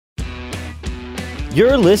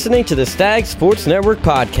You're listening to the Stag Sports Network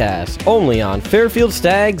podcast, only on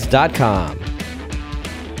FairfieldStags.com.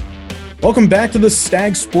 Welcome back to the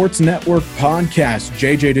Stag Sports Network podcast.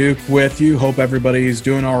 JJ Duke with you. Hope everybody's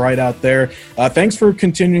doing all right out there. Thanks for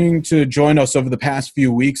continuing to join us over the past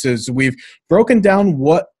few weeks as we've broken down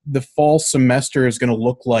what the fall semester is going to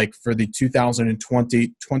look like for the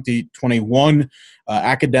 2020-2021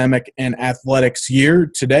 academic and athletics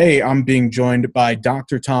year. Today, I'm being joined by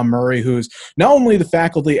Dr. Tom Murray, who's not only the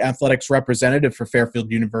faculty athletics representative for Fairfield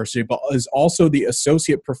University, but is also the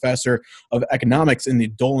associate professor of economics in the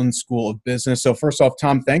Dolan School of Business. So first off,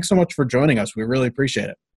 Tom, thanks so much for joining us. We really appreciate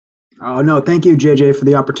it. Oh, no, thank you, JJ, for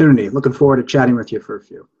the opportunity. Looking forward to chatting with you for a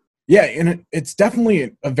few. Yeah, and it's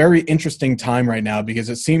definitely a very interesting time right now because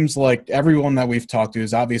it seems like everyone that we've talked to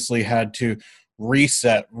has obviously had to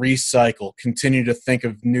reset, recycle, continue to think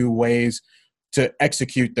of new ways to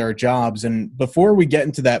execute their jobs. And before we get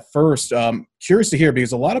into that first, curious to hear,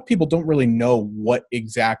 because a lot of people don't really know what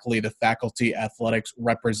exactly the faculty athletics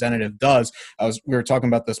representative does. We were talking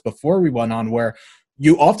about this before we went on, where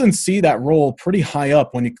you often see that role pretty high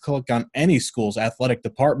up when you click on any school's athletic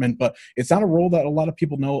department, but it's not a role that a lot of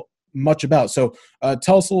people know much about. So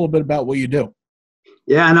tell us a little bit about what you do.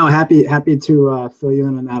 Yeah, no, happy to fill you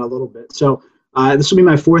in on that a little bit. So this will be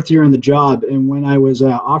my fourth year in the job. And when I was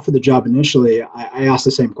offered the job initially, I asked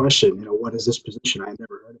the same question, what is this position? I had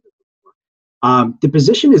never heard of it before. The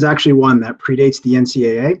position is actually one that predates the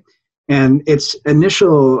NCAA. And its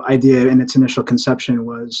initial idea and its initial conception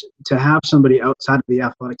was to have somebody outside of the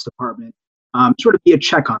athletics department sort of be a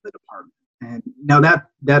check on the department. And now that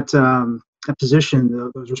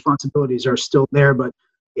position, those responsibilities are still there, but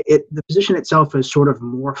the position itself has sort of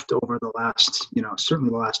morphed over the last, certainly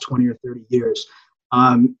the last 20 or 30 years.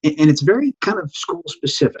 And it's very kind of school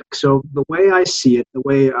specific. So the way I see it, the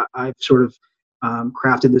way I've sort of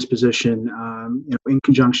crafted this position, in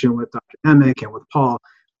conjunction with Dr. Emick and with Paul,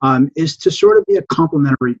 is to sort of be a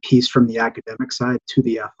complementary piece from the academic side to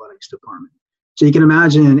the athletics department. So you can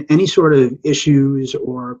imagine any sort of issues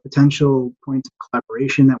or potential points of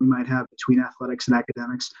collaboration that we might have between athletics and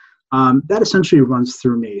academics, that essentially runs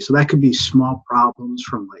through me. So that could be small problems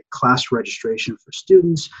from like class registration for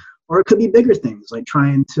students, or it could be bigger things like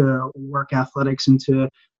trying to work athletics into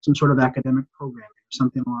some sort of academic programming or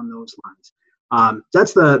something along those lines.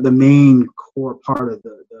 That's the main core part of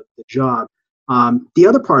the job. The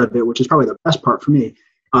other part of it, which is probably the best part for me,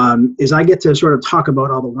 is I get to sort of talk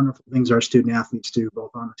about all the wonderful things our student athletes do,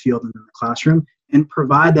 both on the field and in the classroom, and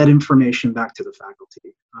provide that information back to the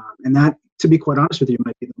faculty. And that, to be quite honest with you,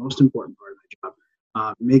 might be the most important part of my job,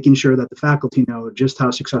 making sure that the faculty know just how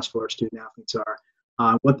successful our student athletes are,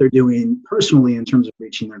 what they're doing personally in terms of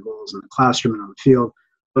reaching their goals in the classroom and on the field,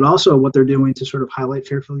 but also what they're doing to sort of highlight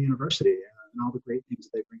Fairfield University and all the great things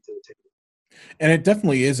that they bring to the table. And it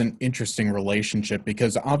definitely is an interesting relationship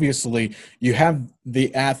because obviously you have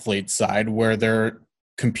the athlete side where they're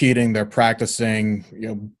competing, they're practicing,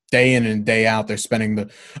 day in and day out. They're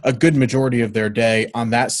spending a good majority of their day on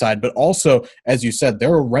that side. But also, as you said,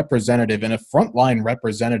 they're a representative and a frontline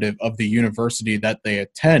representative of the university that they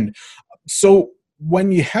attend. So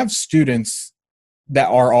when you have students that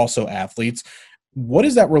are also athletes, what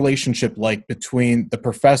is that relationship like between the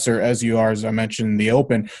professor, as I mentioned in the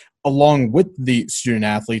open, along with the student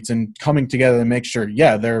athletes and coming together to make sure,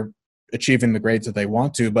 they're achieving the grades that they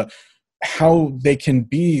want to, but how they can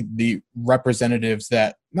be the representatives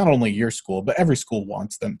that not only your school, but every school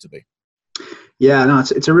wants them to be? Yeah, no,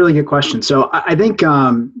 it's a really good question. So I think,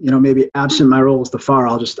 maybe absent my role as the FAR,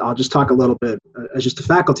 I'll just talk a little bit as just a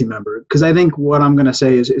faculty member, because I think what I'm going to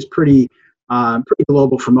say is pretty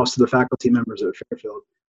global for most of the faculty members at Fairfield.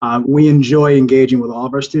 We enjoy engaging with all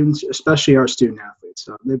of our students, especially our student athletes.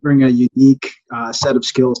 They bring a unique set of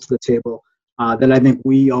skills to the table that I think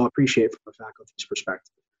we all appreciate from a faculty's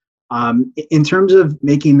perspective. In terms of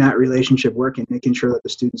making that relationship work and making sure that the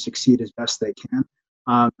students succeed as best they can,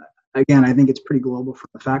 again, I think it's pretty global from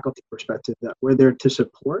the faculty perspective that we're there to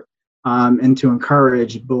support and to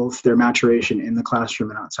encourage both their maturation in the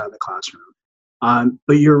classroom and outside the classroom.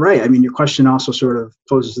 But you're right. I mean, your question also sort of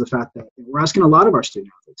poses the fact that we're asking a lot of our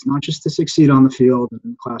student athletes, not just to succeed on the field and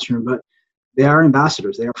in the classroom, but they are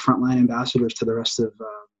ambassadors. They are frontline ambassadors to the rest of,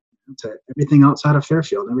 to everything outside of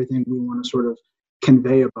Fairfield, everything we want to sort of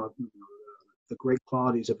convey about the great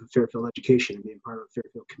qualities of a Fairfield education and being part of the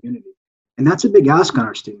Fairfield community. And that's a big ask on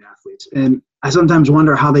our student athletes. And I sometimes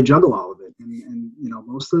wonder how they juggle all of it. And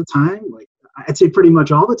most of the time, like I'd say pretty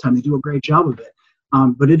much all the time, they do a great job of it.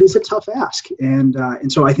 But it is a tough ask. And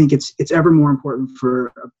so I think it's ever more important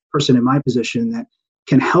for a person in my position that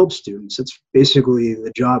can help students. It's basically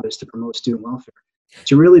the job is to promote student welfare,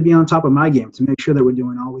 to really be on top of my game, to make sure that we're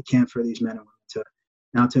doing all we can for these men and women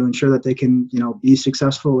to ensure that they can, be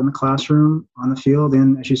successful in the classroom, on the field,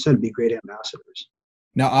 and, as you said, be great ambassadors.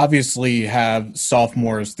 Now, obviously, you have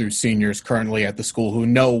sophomores through seniors currently at the school who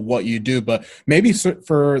know what you do, but maybe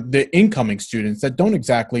for the incoming students that don't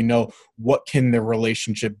exactly know what can their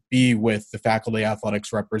relationship be with the faculty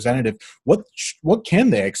athletics representative, what can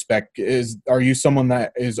they expect? Are you someone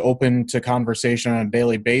that is open to conversation on a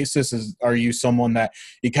daily basis? Are you someone that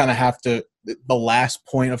you kind of have to, the last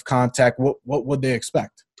point of contact? What would they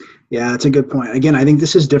expect? Yeah, that's a good point. Again, I think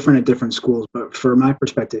this is different at different schools, but for my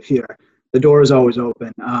perspective here, the door is always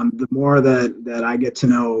open. The more that I get to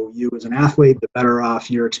know you as an athlete, the better off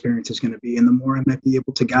your experience is going to be, and the more I might be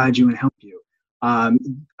able to guide you and help you.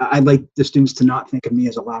 I'd like the students to not think of me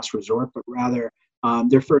as a last resort, but rather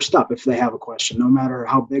their first stop if they have a question, no matter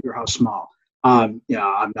how big or how small. I'm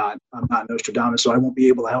not Nostradamus, so I won't be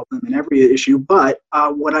able to help them in every issue. But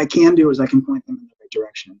what I can do is I can point them in the right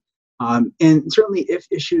direction. And certainly, if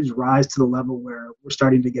issues rise to the level where we're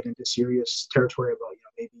starting to get into serious territory about,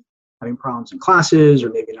 maybe having problems in classes, or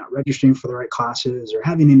maybe not registering for the right classes, or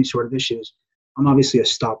having any sort of issues, I'm obviously a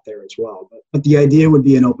stop there as well. But the idea would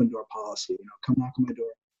be an open door policy. Come knock on my door.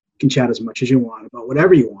 You can chat as much as you want about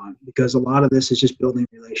whatever you want, because a lot of this is just building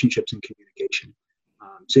relationships and communication.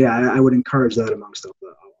 So yeah, I would encourage that amongst all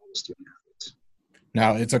the student athletes.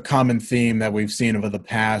 Now, it's a common theme that we've seen over the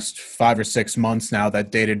past 5 or 6 months now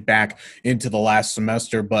that dated back into the last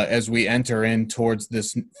semester. But as we enter in towards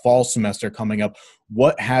this fall semester coming up,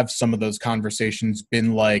 what have some of those conversations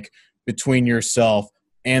been like between yourself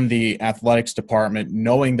and the athletics department,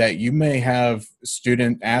 knowing that you may have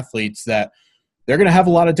student athletes that they're going to have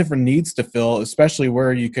a lot of different needs to fill, especially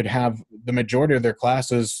where you could have the majority of their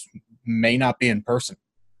classes may not be in person?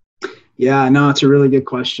 Yeah, no, it's a really good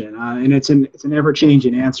question. And it's an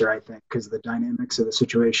ever-changing answer, I think, because the dynamics of the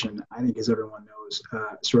situation, I think, as everyone knows,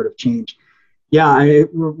 sort of change. Yeah,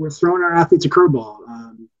 we're throwing our athletes a curveball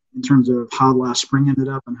in terms of how last spring ended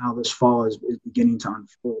up and how this fall is beginning to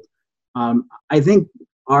unfold. I think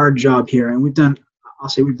our job here, and we've done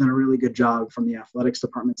a really good job from the athletics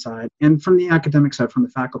department side and from the academic side, from the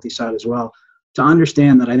faculty side as well, to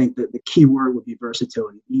understand that I think that the key word would be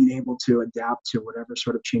versatility, being able to adapt to whatever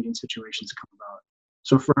sort of changing situations come about.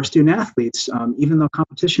 So for our student athletes, even though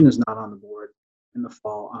competition is not on the board in the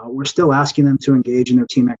fall, we're still asking them to engage in their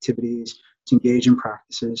team activities, to engage in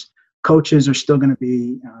practices. Coaches are still going to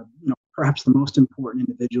be, perhaps the most important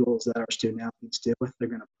individuals that our student athletes deal with. They're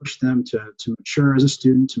going to push them to mature as a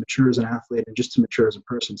student, to mature as an athlete, and just to mature as a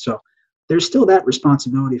person. So there's still that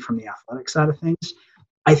responsibility from the athletic side of things.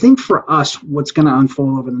 I think for us, what's going to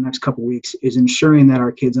unfold over the next couple of weeks is ensuring that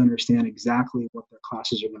our kids understand exactly what their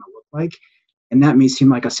classes are going to look like. And that may seem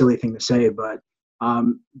like a silly thing to say, but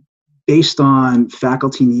based on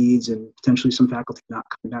faculty needs and potentially some faculty not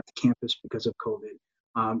coming back to campus because of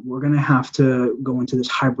COVID, we're going to have to go into this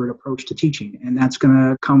hybrid approach to teaching. And that's going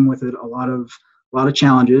to come with it a lot of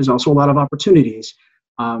challenges, also a lot of opportunities.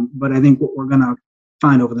 But I think what we're going to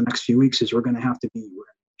find over the next few weeks is we're going to have to be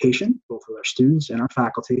patient, both with our students and our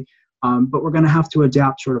faculty, but we're going to have to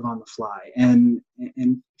adapt sort of on the fly. And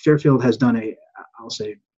Fairfield has done I'll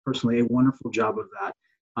say personally, a wonderful job of that,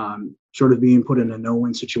 sort of being put in a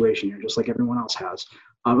no-win situation here, just like everyone else has,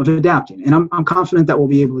 of adapting. And I'm confident that we'll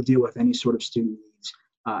be able to deal with any sort of student needs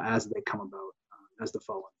as they come about, as the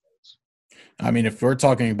fall unfolds. I mean, if we're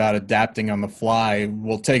talking about adapting on the fly,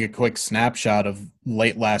 we'll take a quick snapshot of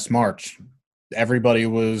late last March. Everybody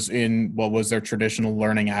was in what was their traditional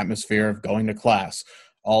learning atmosphere of going to class.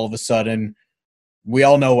 All of a sudden, we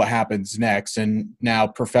all know what happens next. And now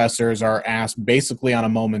professors are asked basically on a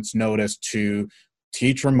moment's notice to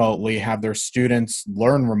teach remotely, have their students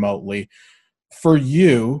learn remotely. For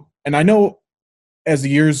you, and I know as the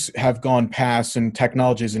years have gone past and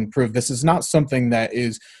technology has improved, this is not something that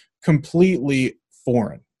is completely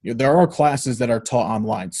foreign. There are classes that are taught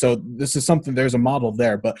online. So this is something, there's a model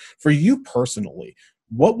there. But for you personally,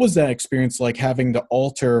 what was that experience like, having to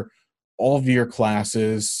alter all of your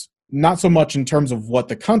classes, not so much in terms of what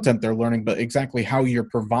the content they're learning, but exactly how you're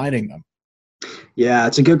providing them? Yeah,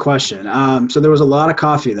 it's a good question. So there was a lot of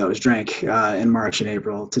coffee that was drank in March and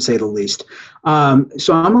April, to say the least.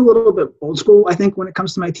 So I'm a little bit old school, I think, when it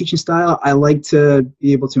comes to my teaching style. I like to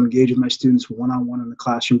be able to engage with my students one-on-one in the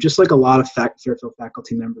classroom, just like a lot of Fairfield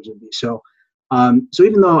faculty members would be. So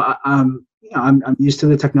even though I'm used to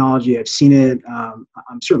the technology, I've seen it.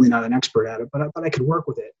 I'm certainly not an expert at it, but I could work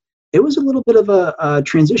with it. It was a little bit of a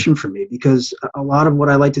transition for me, because a lot of what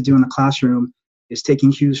I like to do in the classroom is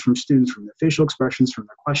taking cues from students, from their facial expressions, from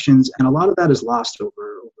their questions, and a lot of that is lost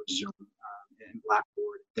over Zoom and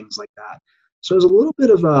Blackboard and things like that. So it was a little bit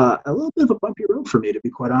of a bumpy road for me, to be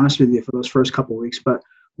quite honest with you, for those first couple of weeks. But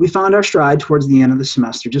we found our stride towards the end of the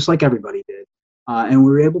semester, just like everybody did, and we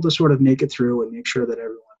were able to sort of make it through and make sure that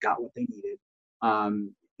everyone got what they needed.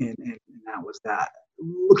 And that was that.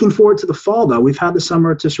 Looking forward to the fall, though, we've had the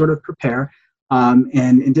summer to sort of prepare,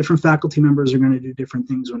 and different faculty members are going to do different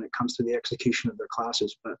things when it comes to the execution of their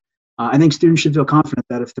classes. But I think students should feel confident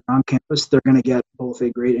that if they're on campus, they're going to get both a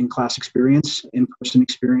great in-class experience, in-person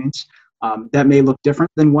experience. That may look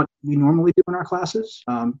different than what we normally do in our classes,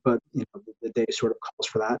 but the day sort of calls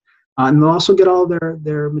for that. And they'll also get all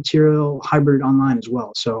their material hybrid online as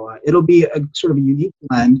well. So it'll be a sort of a unique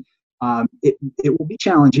blend. It will be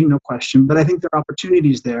challenging, no question, but I think there are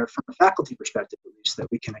opportunities there from a faculty perspective, at least, that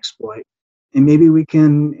we can exploit. And maybe we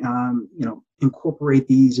can, incorporate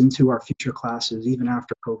these into our future classes even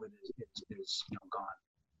after COVID is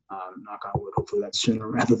gone. Knock on wood, hopefully that's sooner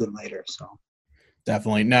rather than later. So.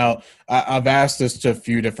 Definitely. Now, I've asked this to a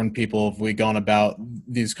few different people if we've gone about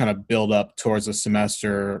these kind of build up towards a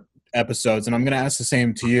semester episodes, and I'm going to ask the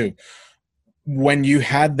same to you. When you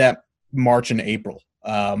had that March and April,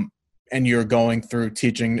 and you're going through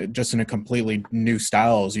teaching just in a completely new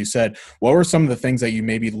style, as you said, what were some of the things that you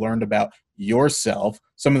maybe learned about yourself,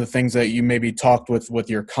 some of the things that you maybe talked with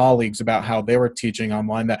your colleagues about how they were teaching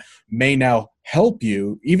online that may now help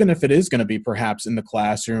you, even if it is going to be perhaps in the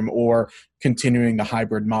classroom or continuing the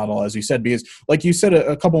hybrid model, as you said? Because like you said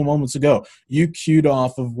a couple of moments ago, you cued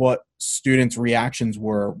off of what students' reactions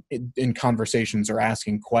were in conversations or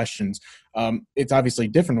asking questions. It's obviously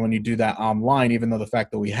different when you do that online, even though the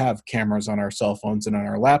fact that we have cameras on our cell phones and on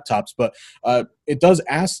our laptops, but it does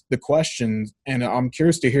ask the questions, and I'm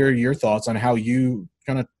curious to hear your thoughts on how you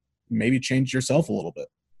kind of maybe changed yourself a little bit.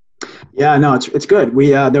 Yeah, no, it's good.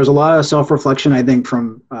 There was a lot of self-reflection, I think,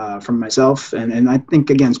 from myself, and I think,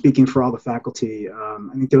 again, speaking for all the faculty, I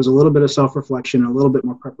think there was a little bit of self-reflection, a little bit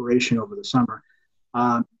more preparation over the summer.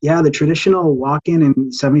 The traditional walk-in and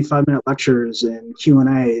 75-minute lectures and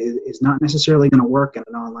Q&A is not necessarily going to work in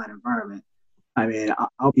an online environment. I mean,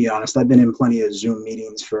 I'll be honest, I've been in plenty of Zoom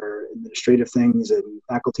meetings for administrative things and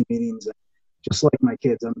faculty meetings. And just like my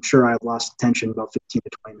kids, I'm sure I've lost attention about 15 to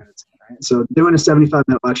 20 minutes. Right? So doing a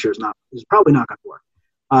 75-minute lecture is probably not going to work.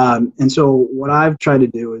 And so what I've tried to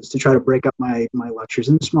do is to try to break up my lectures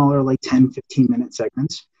into smaller, like 10, 15-minute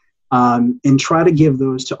segments, and try to give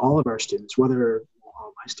those to all of our students, all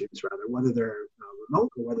my students, whether they're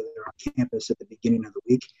remote or whether they're on campus at the beginning of the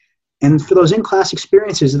week. And for those in-class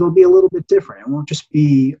experiences, it'll be a little bit different. It won't just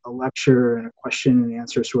be a lecture and a question and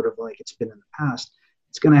answer sort of like it's been in the past.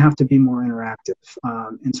 It's going to have to be more interactive.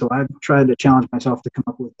 And so I've tried to challenge myself to come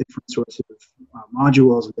up with different sorts of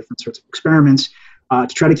modules and different sorts of experiments to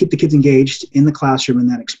try to keep the kids engaged in the classroom in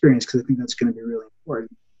that experience, because I think that's going to be really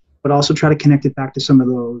important. But also try to connect it back to some of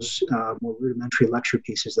those more rudimentary lecture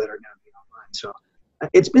pieces that are going to be online. So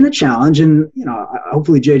it's been a challenge, and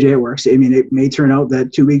hopefully, JJ, it works. I mean, it may turn out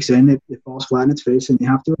that 2 weeks in, it falls flat in its face, and you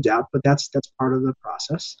have to adapt. But that's part of the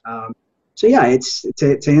process. So yeah, it's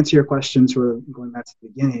to answer your question, sort of going back to the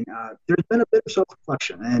beginning. There's been a bit of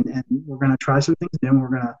self-reflection, and we're going to try some things, and we're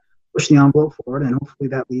going to push the envelope forward, and hopefully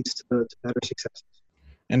that leads to better successes.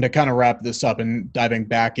 And to kind of wrap this up and diving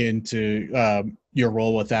back into your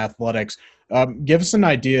role with athletics, give us an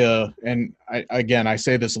idea, and I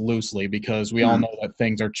say this loosely because we all know that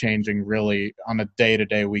things are changing really on a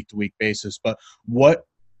day-to-day, week-to-week basis, but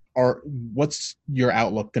what's your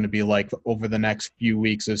outlook going to be like over the next few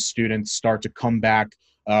weeks as students start to come back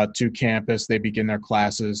to campus, they begin their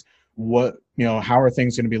classes? How are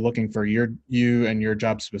things going to be looking for you and your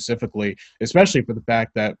job specifically, especially for the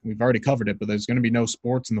fact that we've already covered it, but there's going to be no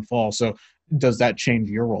sports in the fall. So does that change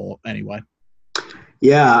your role anyway?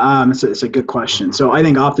 Yeah, it's a good question. So I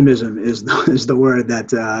think optimism is the word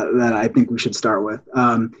that I think we should start with.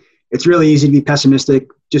 It's really easy to be pessimistic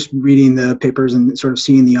just reading the papers and sort of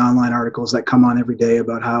seeing the online articles that come on every day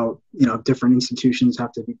about how different institutions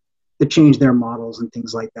have to change their models and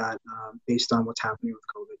things like that based on what's happening with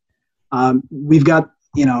COVID. We've got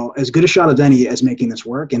as good a shot as any as making this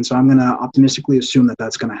work, and so I'm going to optimistically assume that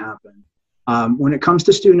that's going to happen. When it comes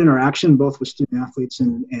to student interaction, both with student athletes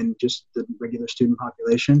and just the regular student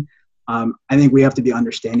population, I think we have to be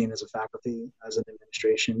understanding as a faculty, as an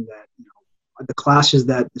administration, that the classes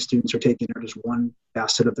that the students are taking are just one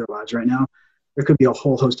facet of their lives right now. There could be a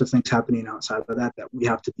whole host of things happening outside of that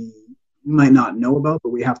we might not know about, but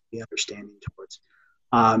we have to be understanding towards.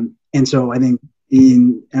 And so I think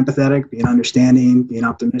being empathetic, being understanding, being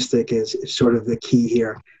optimistic is sort of the key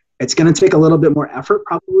here. It's going to take a little bit more effort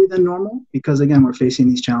probably than normal because, again, we're facing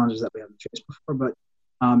these challenges that we haven't faced before.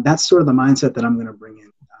 But that's sort of the mindset that I'm going to bring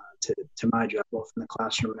in to my job, both in the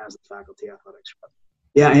classroom and as the faculty athletics rep.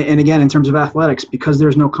 Yeah, and again, in terms of athletics, because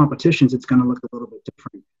there's no competitions, it's going to look a little bit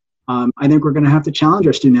different. I think we're going to have to challenge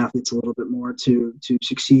our student athletes a little bit more to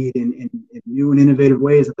succeed in new and innovative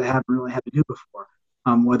ways that they haven't really had to do before,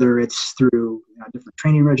 whether it's through different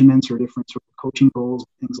training regimens or different sort of coaching goals,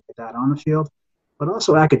 things like that on the field. But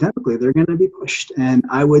also academically, they're going to be pushed. And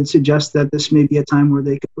I would suggest that this may be a time where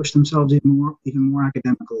they could push themselves even more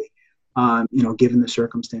academically, given the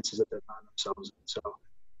circumstances that they've found themselves in. So,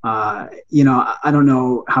 I don't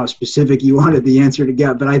know how specific you wanted the answer to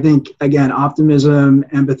get, but I think, again, optimism,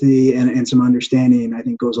 empathy, and some understanding, I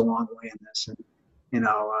think, goes a long way in this. And,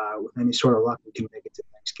 with any sort of luck, we can make it to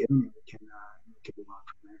Thanksgiving, and we can move on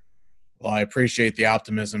from there. Well, I appreciate the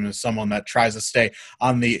optimism as someone that tries to stay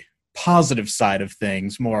on the positive side of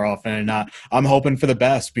things more often than not. I'm hoping for the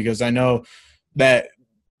best, because I know that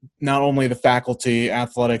not only the faculty,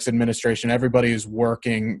 athletics, administration, everybody is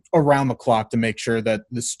working around the clock to make sure that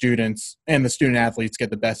the students and the student athletes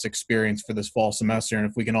get the best experience for this fall semester. And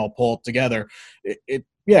if we can all pull it together,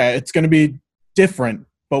 it's going to be different,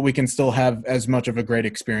 but we can still have as much of a great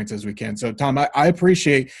experience as we can. So, Tom, I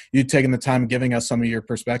appreciate you taking the time and giving us some of your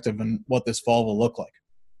perspective on what this fall will look like.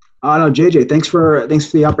 No, JJ, thanks for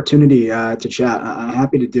the opportunity to chat. I'm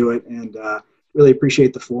happy to do it, and really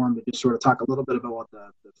appreciate the forum to just sort of talk a little bit about what the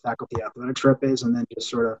faculty athletics rep is, and then just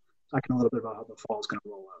sort of talking a little bit about how the fall is going to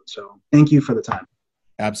roll out. So thank you for the time.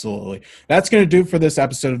 Absolutely. That's going to do for this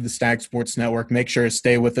episode of the Stag Sports Network. Make sure to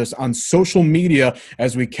stay with us on social media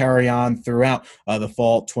as we carry on throughout the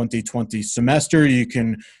fall 2020 semester. You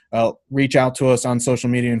can reach out to us on social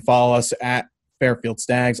media and follow us at Fairfield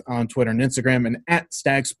Stags on Twitter and Instagram, and at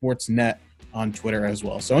Stag Sports Net on Twitter as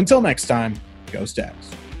well. So until next time, go Stags.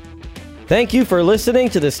 Thank you for listening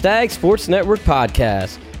to the Stag Sports Network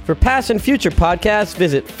podcast. For past and future podcasts,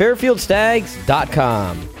 visit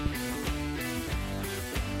fairfieldstags.com.